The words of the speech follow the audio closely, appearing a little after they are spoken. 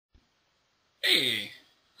Hey!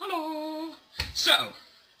 Hello! So,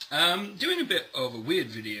 doing a bit of a weird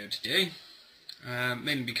video today,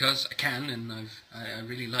 mainly because I can and I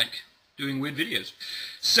really like doing weird videos.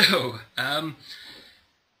 So,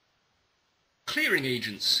 clearing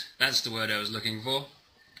agents, that's the word I was looking for.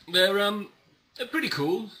 They're pretty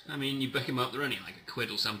cool. I mean, you pick them up, they're only like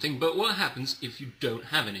 £1 or something, but what happens if you don't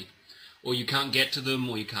have any? Or you can't get to them,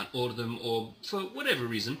 or you can't order them, or for whatever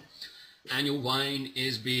reason, and your wine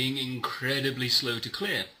is being incredibly slow to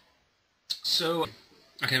clear. So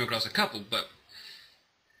I came across a couple, but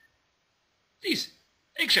these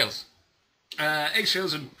eggshells.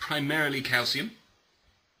 Eggshells are primarily calcium,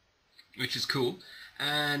 which is cool,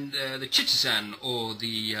 and the chittisan, or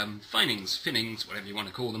the finnings, whatever you want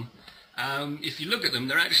to call them, if you look at them,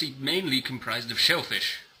 they're actually mainly comprised of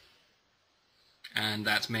shellfish, and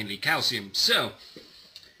that's mainly calcium. So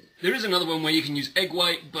there is another one where you can use egg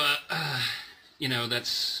white, but you know,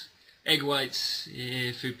 that's egg whites,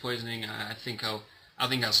 food poisoning. I think I'll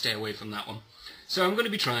stay away from that one. So I'm going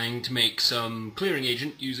to be trying to make some clearing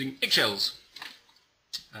agent using eggshells.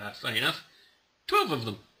 Funny enough, 12 of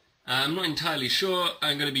them. I'm not entirely sure.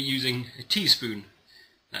 I'm going to be using a teaspoon.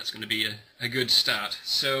 That's going to be a good start.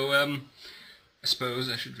 So I suppose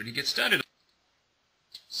I should really get started.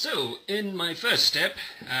 So, in my first step,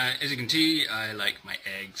 as you can see, I like my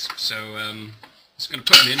eggs, so I'm just going to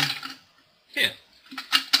put them in here,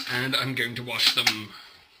 and I'm going to wash them.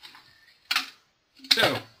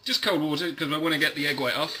 So, just cold water, because I want to get the egg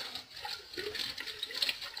white off.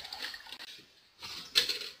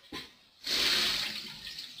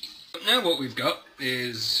 But now what we've got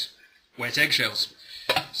is wet eggshells.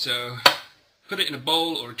 So, put it in a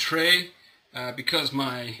bowl or a tray, because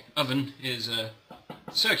my oven is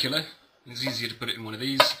circular, it's easier to put it in one of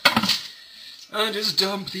these, and just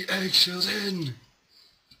dump the eggshells in.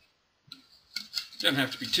 Don't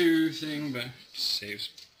have to be too thin, but it saves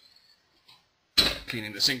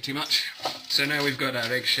cleaning the sink too much. So now we've got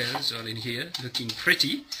our eggshells all in here, looking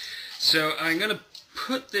pretty. So I'm going to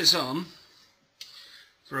put this on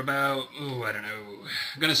for about, I don't know,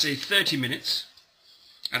 I'm going to say 30 minutes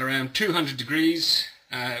at around 200 degrees,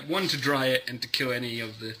 one to dry it and to kill any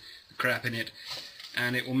of the crap in it.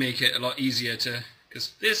 And it will make it a lot easier to,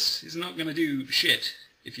 because this is not going to do shit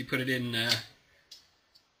if you put it in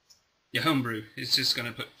your homebrew. It's just going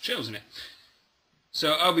to put shells in it.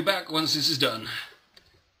 So I'll be back once this is done.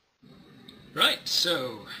 Right,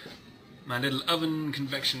 so my little oven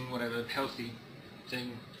convection, whatever, healthy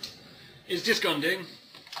thing is just gone ding.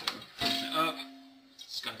 So open it up.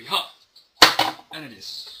 It's going to be hot, and it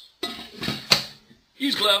is.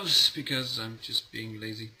 Use gloves because I'm just being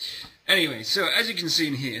lazy. Anyway, so as you can see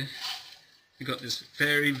in here, we've got this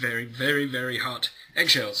very, very, very, very hot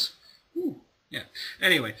eggshells. Ooh, yeah.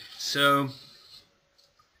 Anyway, so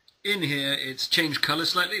in here it's changed colour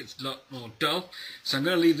slightly. It's a lot more dull. So I'm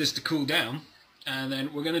going to leave this to cool down, and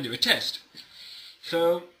then we're going to do a test.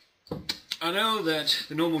 So I know that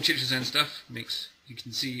the normal chittisan stuff makes, you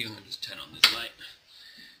can see, I'll just turn on this light.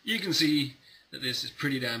 You can see that this is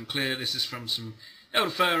pretty damn clear. This is from some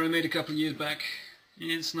elderflower I made a couple of years back.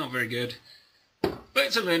 It's not very good, but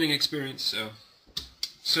it's a learning experience.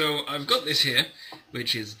 So I've got this here,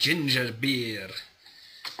 which is ginger beer,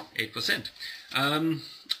 8%.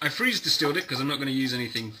 I freeze distilled it because I'm not going to use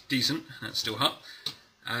anything decent. That's still hot.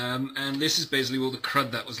 And this is basically all the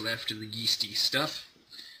crud that was left of the yeasty stuff.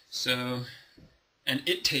 So, and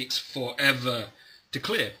it takes forever to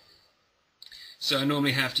clear. So I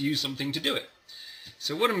normally have to use something to do it.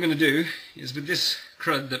 So what I'm going to do is, with this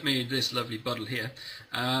crud that made this lovely bottle here,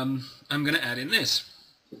 I'm going to add in this.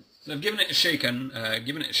 So I've given it a shake and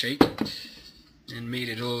made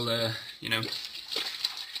it all, you know,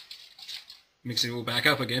 mix it all back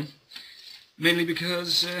up again. Mainly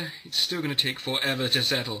because it's still going to take forever to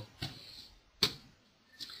settle.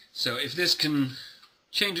 So if this can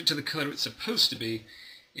change it to the colour it's supposed to be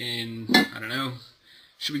in, I don't know,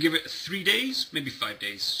 should we give it 3 days? Maybe 5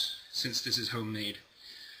 days, since this is homemade.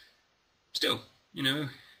 Still, you know,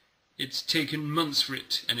 it's taken months for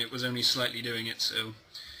it, and it was only slightly doing it, so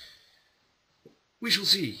we shall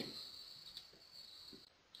see.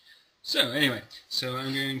 So anyway, so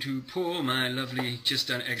I'm going to pour my lovely just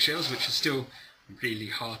done eggshells, which are still really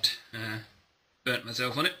hot. Burnt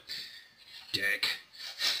myself on it. Dick.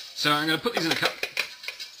 So I'm going to put these in a cup.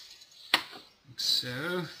 Like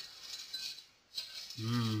so.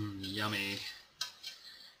 Yummy.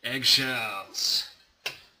 Eggshells.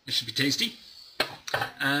 This should be tasty.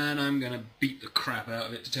 And I'm going to beat the crap out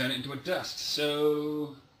of it to turn it into a dust.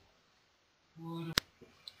 So,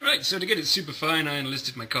 right, so to get it super fine, I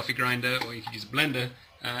enlisted my coffee grinder, or you could use a blender.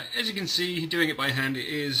 As you can see, doing it by hand, it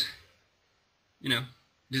is you know,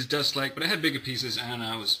 it is dust-like, but I had bigger pieces and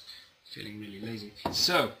I was feeling really lazy.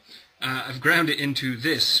 So, I've ground it into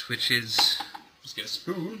this, which is, let's get a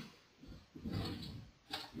spoon.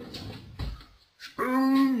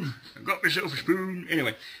 Spoon! I got myself a spoon.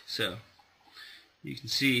 Anyway, so, you can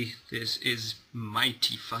see this is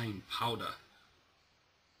mighty fine powder.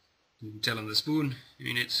 You can tell on the spoon, I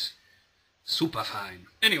mean it's super fine.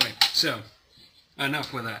 Anyway, so,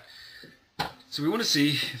 enough with that. So we want to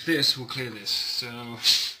see if this will clear this. So, I'm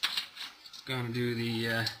going to do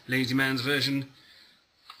the lazy man's version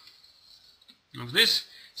of this.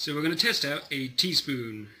 So we're going to test out a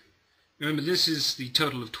teaspoon. Remember, this is the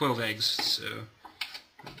total of 12 eggs, so...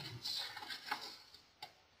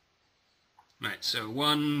 Right, so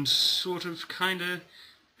one sort of, kinda,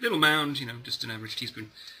 little mound, you know, just an average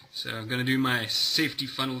teaspoon. So I'm going to do my safety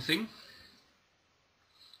funnel thing.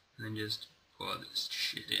 And then just pour this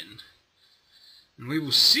shit in. And we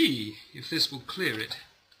will see if this will clear it.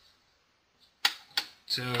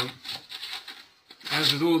 So,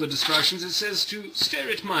 as with all the instructions, it says to stir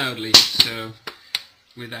it mildly, so,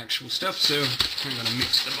 with actual stuff, so I'm going to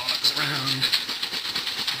mix the bollocks around.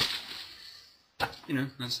 You know,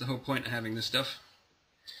 that's the whole point of having this stuff.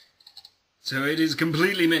 So it is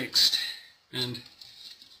completely mixed, and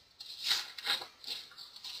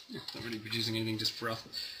not really producing anything, just froth.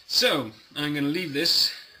 So, I'm going to leave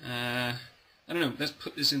this, I don't know, let's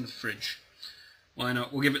put this in the fridge. Why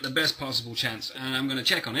not? We'll give it the best possible chance, and I'm going to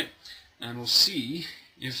check on it, and we'll see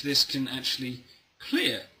if this can actually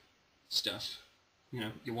clear stuff. You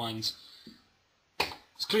know, your wines.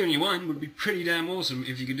 Because clearing your wine would be pretty damn awesome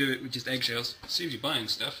if you could do it with just eggshells. As soon as you're buying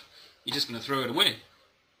stuff, you're just going to throw it away.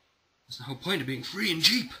 That's the whole point of being free and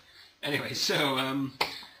cheap. Anyway, so I'm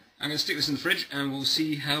going to stick this in the fridge, and we'll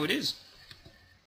see how it is.